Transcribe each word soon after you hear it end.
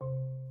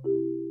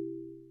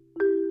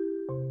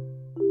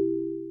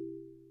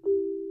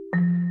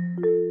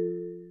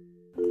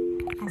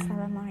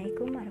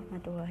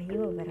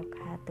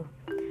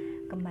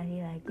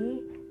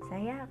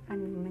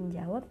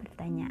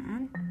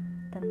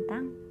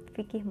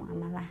fikih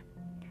muamalah.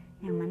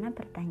 Yang mana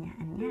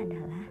pertanyaannya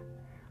adalah,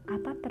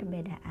 apa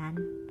perbedaan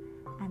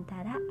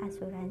antara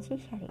asuransi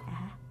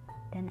syariah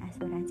dan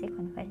asuransi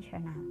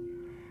konvensional?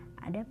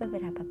 Ada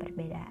beberapa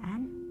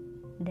perbedaan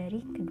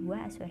dari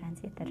kedua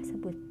asuransi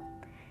tersebut.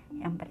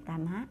 Yang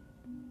pertama,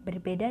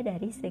 berbeda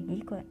dari segi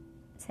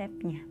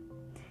konsepnya,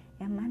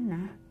 yang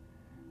mana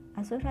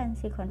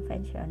asuransi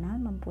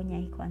konvensional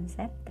mempunyai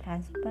konsep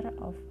transfer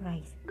of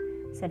risk,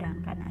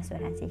 sedangkan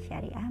asuransi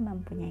syariah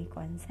mempunyai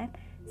konsep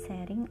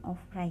sharing of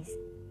risk.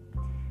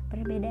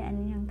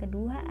 Perbedaan yang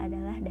kedua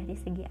adalah dari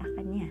segi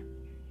akadnya.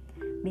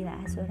 Bila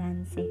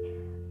asuransi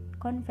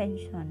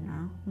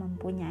konvensional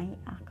mempunyai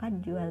akad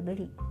jual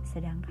beli,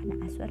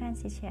 sedangkan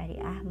asuransi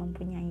syariah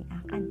mempunyai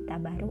akad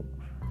tabaruk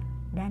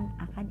dan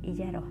akad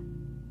ijarah.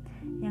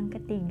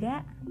 Yang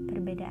ketiga,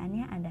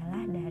 perbedaannya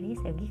adalah dari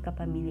segi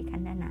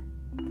kepemilikan dana.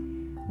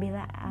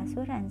 Bila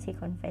asuransi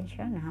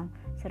konvensional,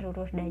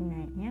 seluruh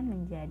dananya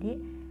menjadi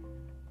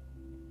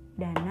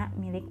dana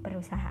milik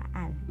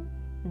perusahaan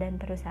dan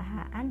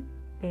perusahaan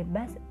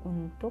bebas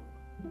untuk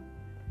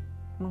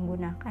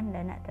menggunakan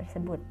dana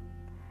tersebut.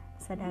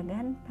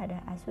 Sedangkan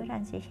pada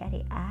asuransi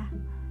syariah,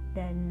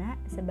 dana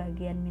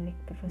sebagian milik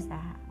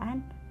perusahaan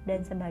dan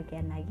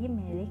sebagian lagi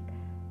milik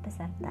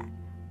peserta.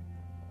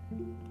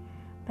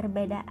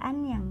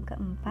 Perbedaan yang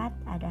keempat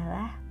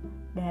adalah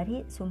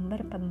dari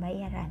sumber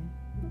pembayaran.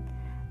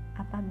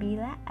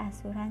 Apabila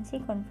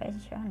asuransi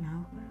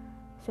konvensional,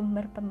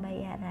 sumber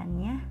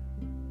pembayarannya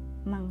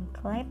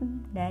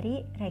mengklaim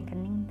dari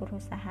rekening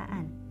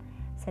perusahaan,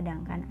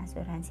 sedangkan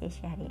asuransi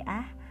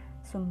syariah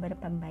sumber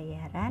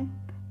pembayaran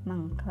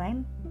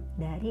mengklaim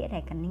dari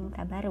rekening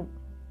tabaruk.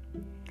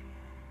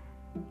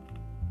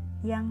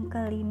 Yang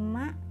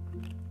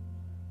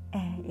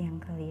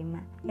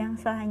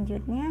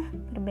selanjutnya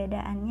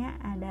perbedaannya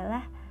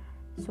adalah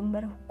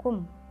sumber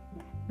hukum.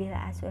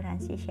 Bila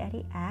asuransi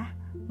syariah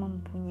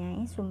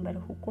mempunyai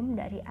sumber hukum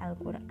dari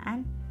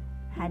Al-Quran,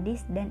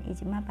 hadis, dan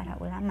ijma para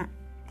ulama,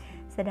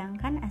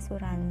 sedangkan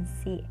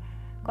asuransi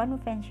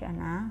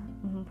konvensional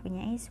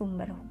mempunyai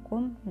sumber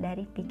hukum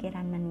dari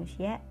pikiran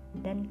manusia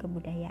dan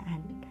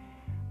kebudayaan.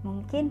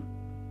 Mungkin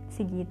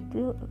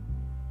segitu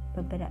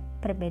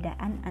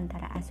perbedaan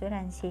antara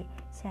asuransi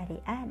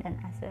syariah dan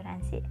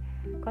asuransi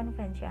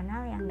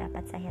konvensional yang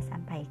dapat saya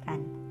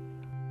sampaikan.